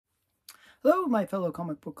Hello, my fellow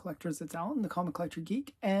comic book collectors. It's Alan, the Comic Collector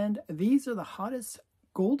Geek, and these are the hottest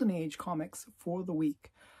Golden Age comics for the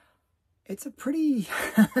week. It's a pretty,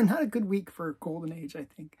 not a good week for Golden Age, I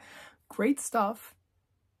think. Great stuff,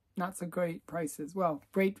 not so great prices. Well,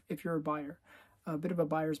 great if you're a buyer. A bit of a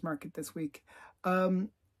buyer's market this week.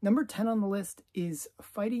 Number 10 on the list is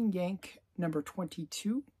Fighting Yank number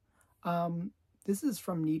 22. This is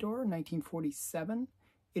from Nidor, 1947.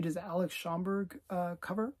 It is Alex Schomburg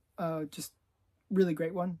cover. Just really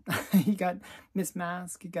great one. You got Miss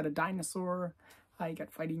Mask, you got a dinosaur, you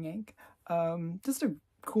got Fighting Yank. Just a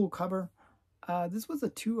cool cover. This was a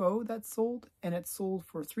 2.0 that sold, and it sold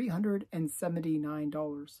for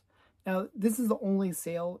 $379. Now, this is the only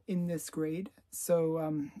sale in this grade,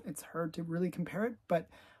 so it's hard to really compare it, but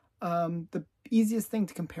the easiest thing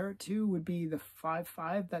to compare it to would be the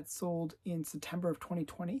 5.5 that sold in September of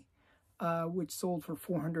 2020, which sold for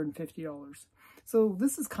 $450. So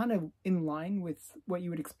this is kind of in line with what you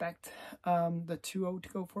would expect the 2.0 to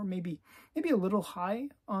go for. Maybe a little high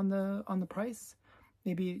on the price.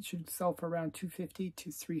 Maybe it should sell for around $250 to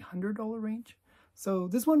 $300 range. So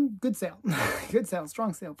this one, good sale. Good sale,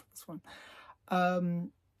 strong sale for this one.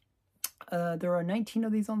 There are 19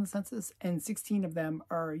 of these on the census, and 16 of them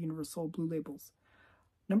are Universal Blue Labels.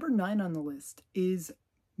 Number 9 on the list is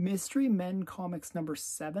Mystery Men Comics number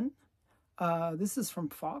 7. This is from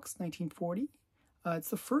Fox, 1940.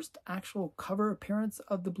 It's the first actual cover appearance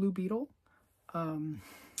of the Blue Beetle. And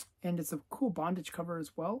it's a cool bondage cover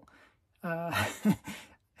as well.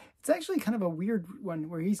 It's actually kind of a weird one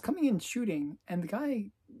where he's coming in shooting and the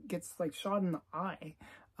guy gets like shot in the eye,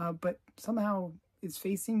 but somehow is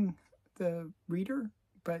facing the reader,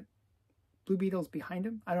 but Blue Beetle's behind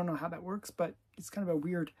him. I don't know how that works, but it's kind of a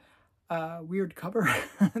weird cover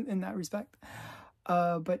in that respect.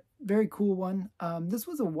 But very cool one. This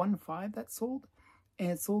was a 1.5 that sold,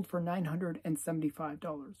 and it sold for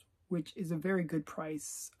 $975, which is a very good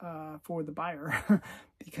price for the buyer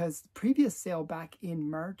because the previous sale back in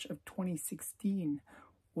March of 2016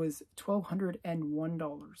 was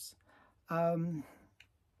 $1,201.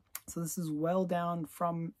 So this is well down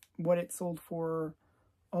from what it sold for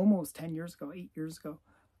almost 10 years ago, 8 years ago.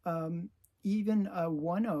 Even a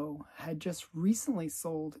 1.0 had just recently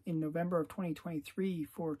sold in November of 2023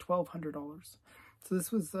 for $1,200. So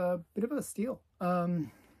this was a bit of a steal.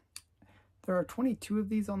 There are 22 of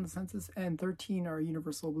these on the census, and 13 are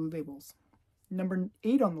Universal Blue Labels. Number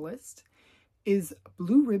 8 on the list is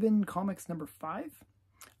Blue Ribbon Comics number 5.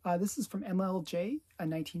 This is from MLJ,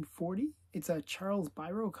 1940. It's a Charles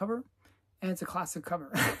Biro cover, and it's a classic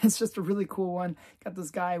cover. It's just a really cool one. Got this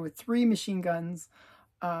guy with 3 machine guns.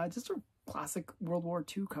 Just a classic World War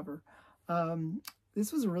II cover.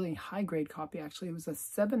 This was a really high-grade copy, actually. It was a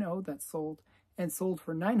 7.0 that sold, and sold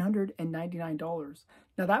for $999.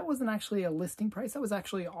 Now, that wasn't actually a listing price. That was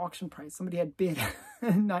actually an auction price. Somebody had bid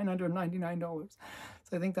 $999.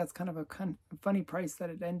 So I think that's kind of a funny price that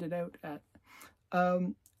it ended out at.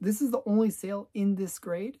 This is the only sale in this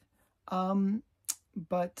grade.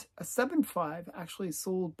 But a 7.5 actually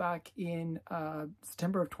sold back in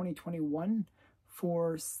September of 2021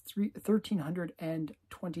 for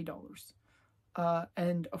 $1,320.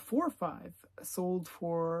 And a 4.5 sold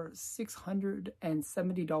for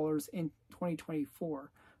 $670 in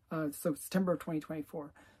 2024. So September of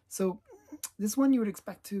 2024. So this one you would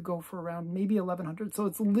expect to go for around maybe $1,100. So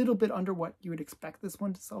it's a little bit under what you would expect this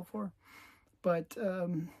one to sell for. But a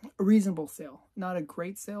reasonable sale. Not a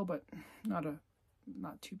great sale, but not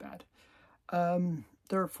too bad.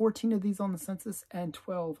 There are 14 of these on the census, and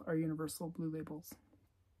 12 are Universal Blue Labels.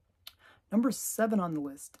 Number 7 on the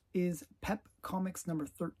list is Pep Comics number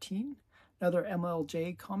 13, another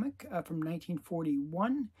MLJ comic from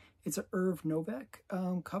 1941. It's a Irv Novak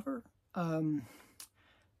cover.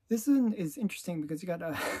 This one is interesting because you got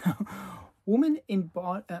a woman in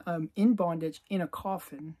bondage in a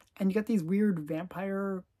coffin, and you got these weird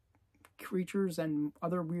vampire creatures and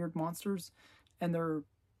other weird monsters, and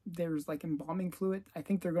there's like embalming fluid. I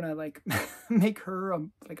think they're gonna like make her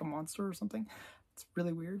like a monster or something. It's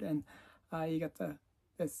really weird, and you got the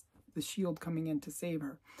shield coming in to save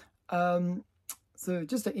her. So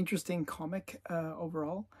just an interesting comic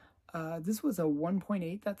overall. This was a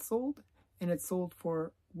 1.8 that sold, and it sold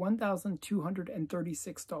for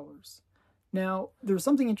 $1,236. Now, there's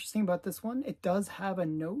something interesting about this one. It does have a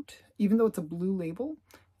note, even though it's a blue label,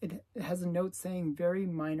 it has a note saying very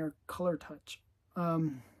minor color touch.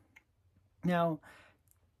 Now,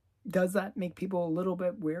 does that make people a little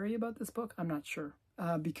bit wary about this book? I'm not sure,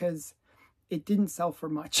 because it didn't sell for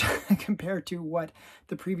much compared to what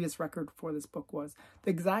the previous record for this book was. The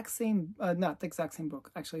exact same, not the exact same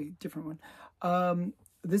book, actually different one.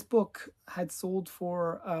 This book had sold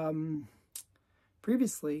for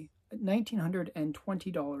previously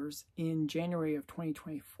 $1,920 in January of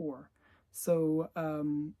 2024. So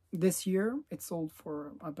this year it sold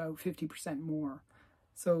for about 50% more.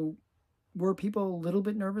 So were people a little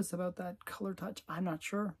bit nervous about that color touch? I'm not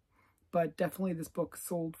sure, but definitely this book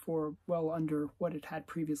sold for well under what it had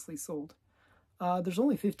previously sold. There's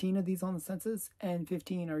only 15 of these on the census, and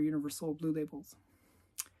 15 are Universal Blue Labels.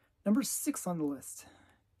 Number 6 on the list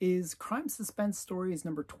is Crime Suspense Stories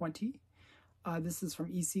number 20. This is from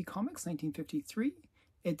EC Comics, 1953.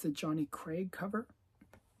 It's a Johnny Craig cover.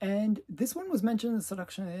 And this one was mentioned in The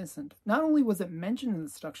Seduction of the Innocent. Not only was it mentioned in The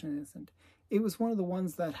Seduction of the Innocent, it was one of the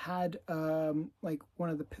ones that had like one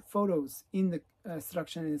of the photos in the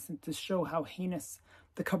Seduction of the Innocent to show how heinous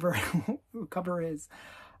the cover cover is.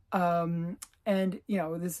 And you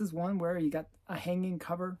know, this is one where you got a hanging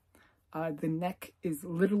cover. The neck is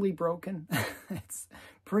literally broken. It's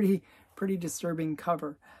pretty disturbing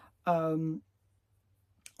cover. So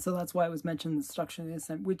that's why it was mentioned in The Seduction of the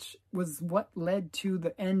Innocent, which was what led to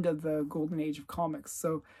the end of the golden age of comics.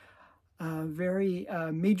 So very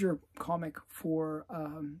major comic for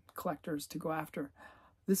collectors to go after.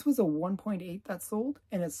 This was a 1.8 that sold,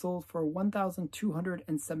 and it sold for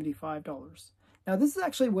 $1,275. Now this is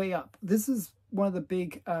actually way up. This is one of the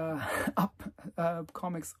big up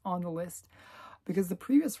comics on the list, because the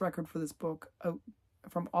previous record for this book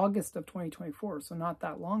from August of 2024, so not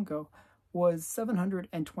that long ago, was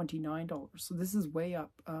 $729. So this is way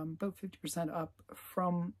up, about 50% up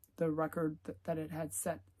from the record that it had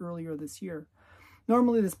set earlier this year.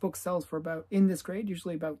 Normally this book sells for about, in this grade,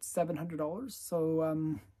 usually about $700.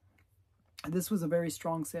 So this was a very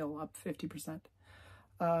strong sale, up 50%.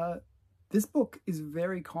 This book is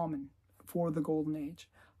very common for the golden age.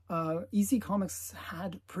 EC Comics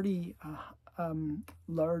had pretty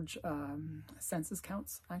large census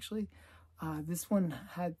counts, actually. This one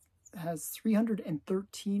has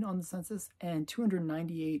 313 on the census, and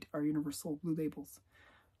 298 are Universal Blue Labels.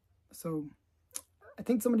 So I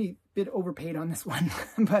think somebody a bit overpaid on this one,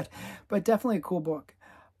 but definitely a cool book.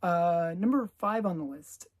 Number 5 on the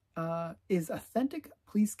list is Authentic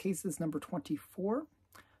Police Cases number 24.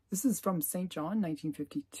 This is from St. John,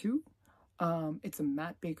 1952. It's a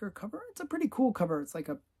Matt Baker cover. It's a pretty cool cover. It's like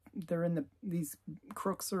these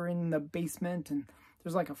crooks are in the basement, and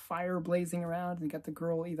there's like a fire blazing around, and you got the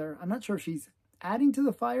girl either, I'm not sure if she's adding to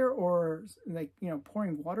the fire or like, you know,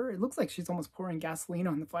 pouring water. It looks like she's almost pouring gasoline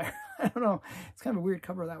on the fire. I don't know. It's kind of a weird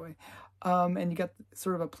cover that way. And you got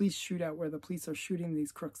sort of a police shootout where the police are shooting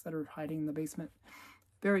these crooks that are hiding in the basement.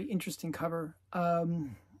 Very interesting cover.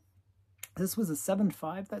 This was a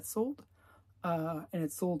 7.5 that sold, and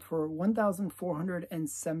it sold for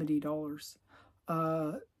 $1,470.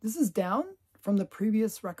 This is down from the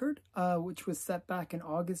previous record, which was set back in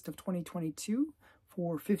August of 2022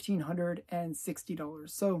 for $1,560.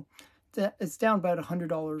 So it's down about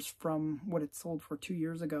 $100 from what it sold for 2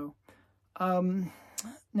 years ago.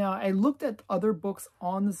 Now, I looked at other books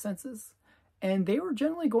on the census, and they were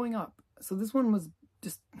generally going up. So this one was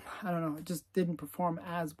just, I don't know, it just didn't perform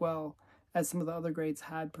as well as some of the other grades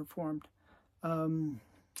had performed.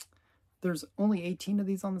 There's only 18 of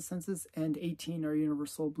these on the census, and 18 are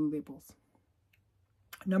Universal Blue Labels.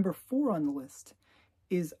 Number 4 on the list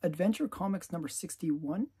is Adventure Comics number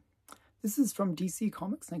 61. This is from DC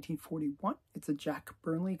Comics, 1941. It's a Jack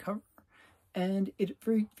Burnley cover, and it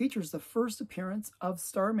features the first appearance of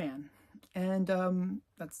Starman, and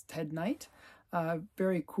that's Ted Knight.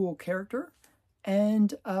 Very cool character,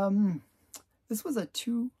 and this was a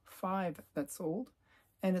 2.5 that sold,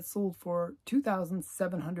 and it sold for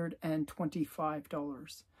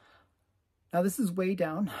 $2,725. Now this is way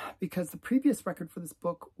down because the previous record for this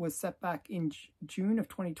book was set back in June of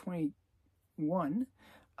 2021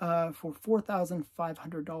 for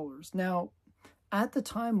 $4,500. Now, at the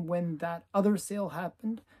time when that other sale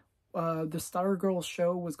happened, the Stargirl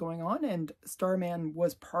show was going on, and Starman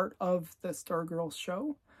was part of the Stargirl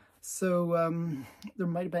show. So there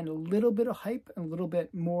might have been a little bit of hype and a little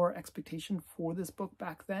bit more expectation for this book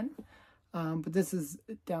back then. But this is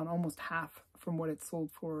down almost half from what it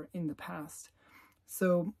sold for in the past.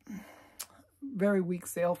 So very weak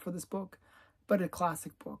sale for this book, but a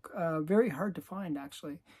classic book. Very hard to find,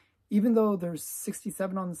 actually. Even though there's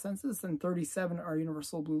 67 on the census and 37 are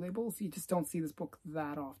Universal Blue Labels, you just don't see this book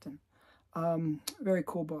that often. Very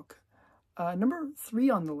cool book. Number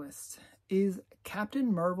 3 on the list is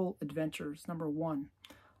Captain Marvel Adventures, number 1.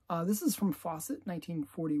 This is from Fawcett,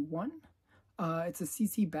 1941. It's a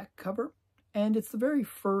C.C. Beck cover, and it's the very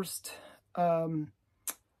first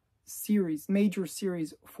major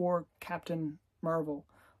series for Captain Marvel.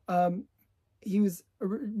 he was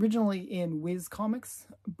originally in Wiz Comics,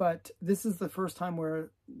 but this is the first time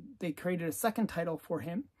where they created a second title for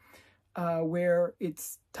him, where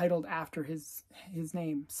it's titled after his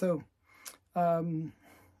name. So,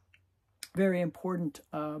 very important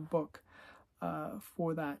book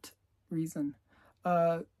for that reason.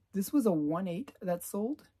 This was a 1/8 that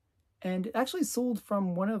sold, and it actually sold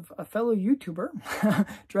from a fellow YouTuber,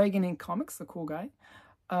 Dragon Ink Comics, the cool guy,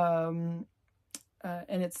 and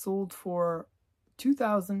it sold for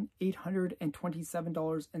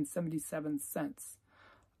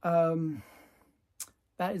 $2,827.77.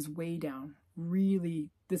 That is way down. Really,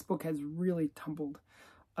 this book has really tumbled.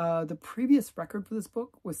 The previous record for this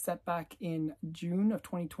book was set back in June of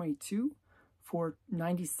 2022 for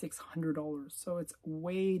 $9,600. So it's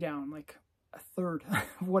way down, like a third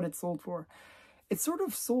of what it sold for. It sort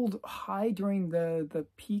of sold high during the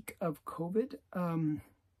peak of COVID.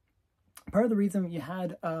 Part of the reason you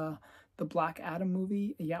had the Black Adam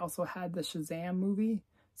movie, you also had the Shazam movie.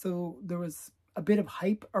 So there was a bit of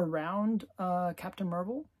hype around Captain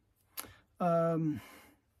Marvel.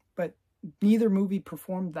 But neither movie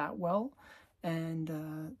performed that well, and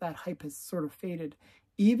that hype has sort of faded.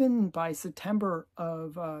 Even by September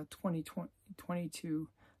of 2022,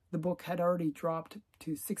 the book had already dropped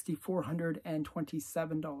to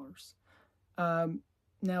 $6,427.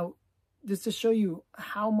 Now, just to show you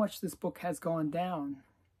how much this book has gone down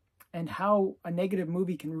and how a negative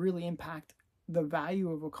movie can really impact the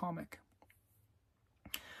value of a comic.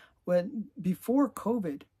 Before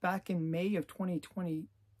COVID, back in May of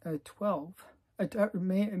 2012,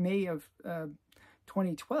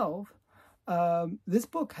 this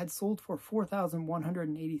book had sold for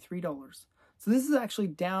 $4,183. So this is actually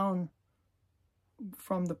down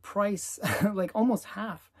from the price, like almost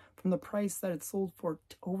half from the price that it sold for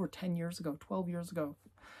over 10 years ago, 12 years ago.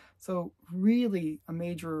 So really a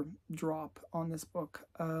major drop on this book.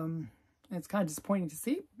 It's kind of disappointing to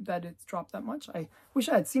see that it's dropped that much. I wish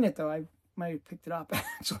I had seen it, though. I might have picked it up.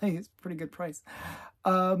 Actually, it's a pretty good price.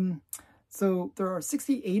 So there are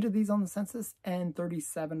 68 of these on the census, and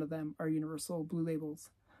 37 of them are Universal Blue Labels.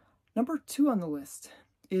 Number 2 on the list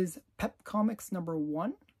is Pep Comics number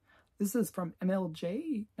 1. This is from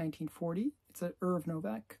MLJ 1940. It's an Irv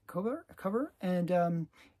Novak cover, and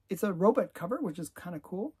it's a robot cover, which is kind of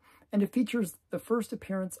cool. And it features the first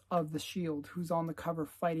appearance of the Shield, who's on the cover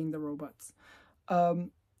fighting the robots.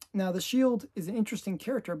 Now, the Shield is an interesting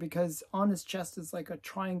character because on his chest is like a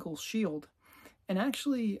triangle shield. And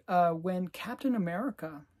actually, when Captain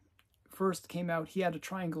America first came out, he had a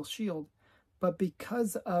triangle shield. But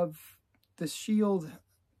because of the shield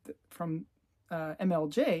from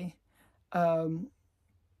MLJ,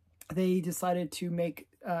 they decided to make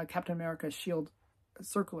Captain America's shield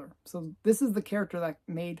circular. So this is the character that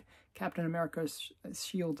made Captain America's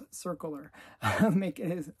shield circular. Make it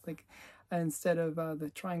as, like, instead of the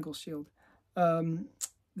triangle shield.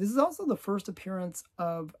 This is also the first appearance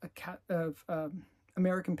of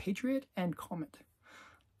American Patriot and Comet.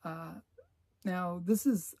 Now, this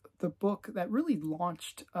is the book that really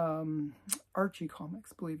launched Archie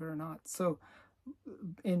Comics, believe it or not. So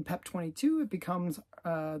in PEP 22, it becomes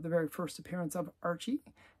the very first appearance of Archie,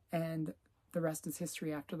 and the rest is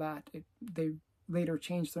history after that. They later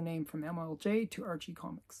changed their name from MLJ to Archie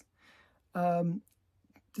Comics.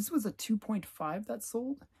 This was a 2.5 that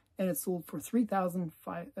sold, and it sold for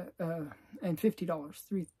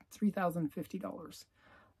 $3,050.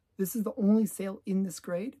 This is the only sale in this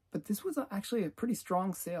grade, but this was actually a pretty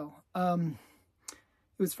strong sale. It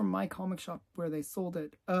was from my comic shop where they sold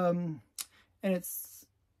it. And it's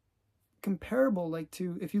comparable, like,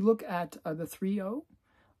 to, if you look at the 3.0,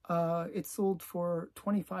 it sold for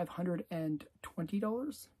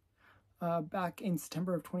 $2,520 back in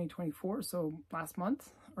September of 2024, so last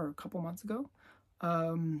month or a couple months ago.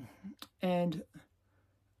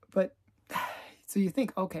 But so you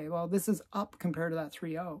think, okay, well, this is up compared to that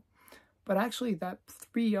 3.0, but actually that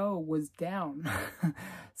 3.0 was down.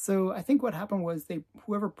 So I think what happened was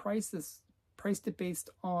whoever priced it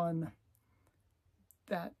based on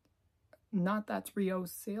that, not that 3.0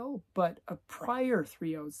 sale, but a prior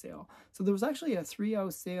 3.0 sale. So there was actually a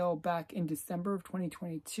 3.0 sale back in December of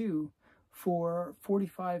 2022 for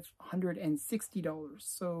 $4,560.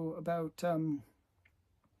 So about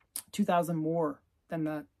 $2,000 more than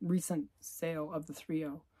that recent sale of the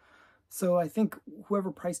 3.0. So I think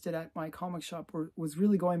whoever priced it at my comic shop was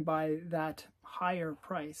really going by that higher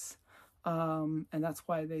price. And that's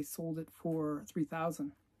why they sold it for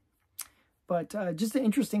 $3,000. But just an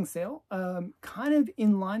interesting sale, kind of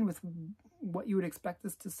in line with what you would expect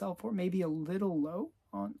this to sell for, maybe a little low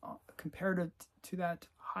on compared to that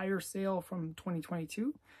higher sale from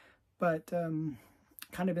 2022. but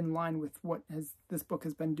kind of in line with what this book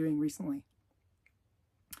has been doing recently.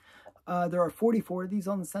 There are 44 of these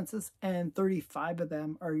on the census, and 35 of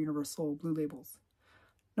them are Universal Blue Labels.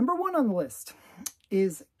 Number 1 on the list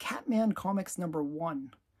is Catman Comics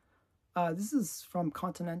 #1. This is from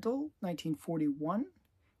Continental, 1941.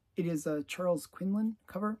 It is a Charles Quinlan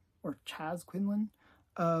cover, or Chaz Quinlan.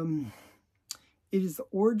 It is the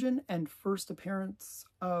origin and first appearance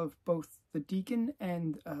of both the Deacon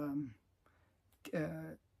and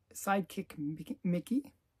sidekick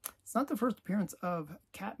Mickey. It's not the first appearance of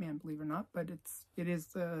Catman, believe it or not, but it is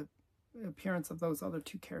the appearance of those other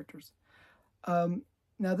 2 characters.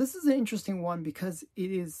 Now this is an interesting one because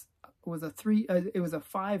it was a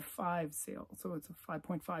 5.5 sale, so it's a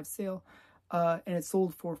 5.5 sale, and it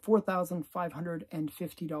sold for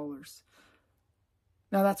 $4,550.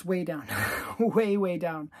 Now that's way down, way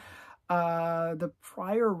down. The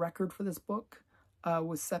prior record for this book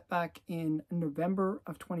was set back in November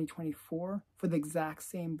of 2024 for the exact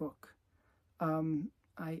same book.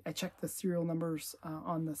 I checked the serial numbers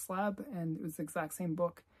on the slab, and it was the exact same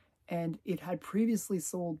book. And it had previously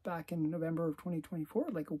sold back in November of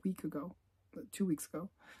 2024, like a week ago, 2 weeks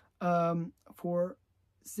ago, for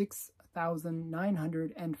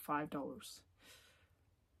 $6,905.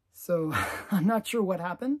 So I'm not sure what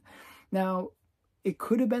happened. Now, it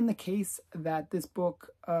could have been the case that this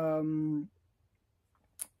book,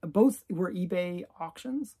 both were eBay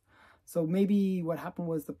auctions. So maybe what happened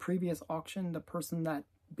was the previous auction, the person that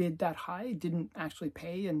bid that high didn't actually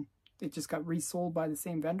pay, and it just got resold by the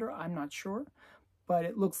same vendor. I'm not sure, but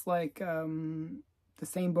it looks like the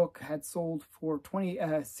same book had sold for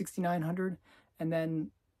 $6,900, and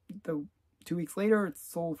then 2 weeks later it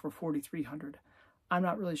sold for $4,300. I'm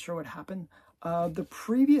not really sure what happened. The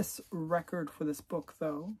previous record for this book,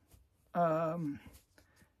 though,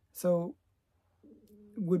 so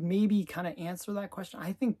would maybe kind of answer that question.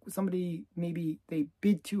 I think somebody, maybe they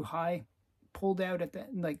bid too high, pulled out at the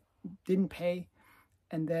end, like didn't pay,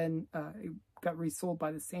 and then it got resold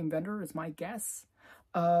by the same vendor is my guess.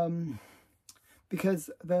 Because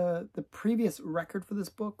the previous record for this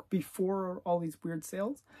book before all these weird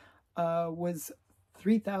sales was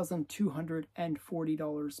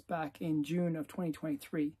 $3,240 back in June of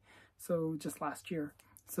 2023. So just last year.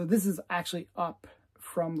 So this is actually up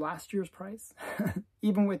from last year's price,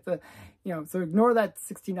 even with the, so ignore that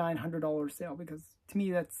 $6,900 sale, because to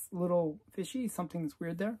me that's a little fishy. Something's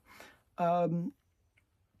weird there.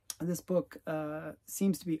 This book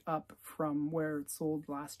seems to be up from where it sold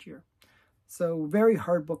last year. So very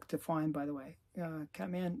hard book to find, by the way.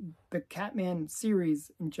 The Catman series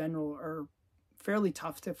in general are fairly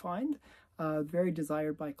tough to find, very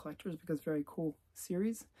desired by collectors because very cool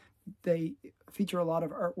series. They feature a lot of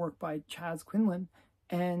artwork by Chaz Quinlan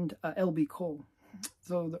and L.B. Cole.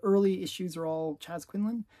 So the early issues are all Chaz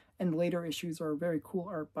Quinlan, and later issues are very cool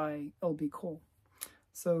art by L.B. Cole.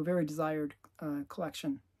 So very desired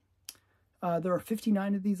collection. There are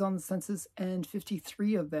 59 of these on the census, and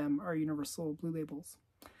 53 of them are Universal Blue Labels.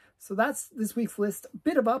 So that's this week's list.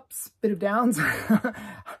 Bit of ups, bit of downs. I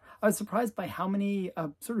was surprised by how many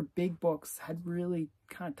sort of big books had really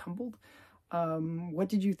kind of tumbled. What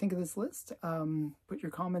did you think of this list? Put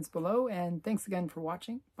your comments below, and thanks again for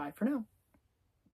watching. Bye for now.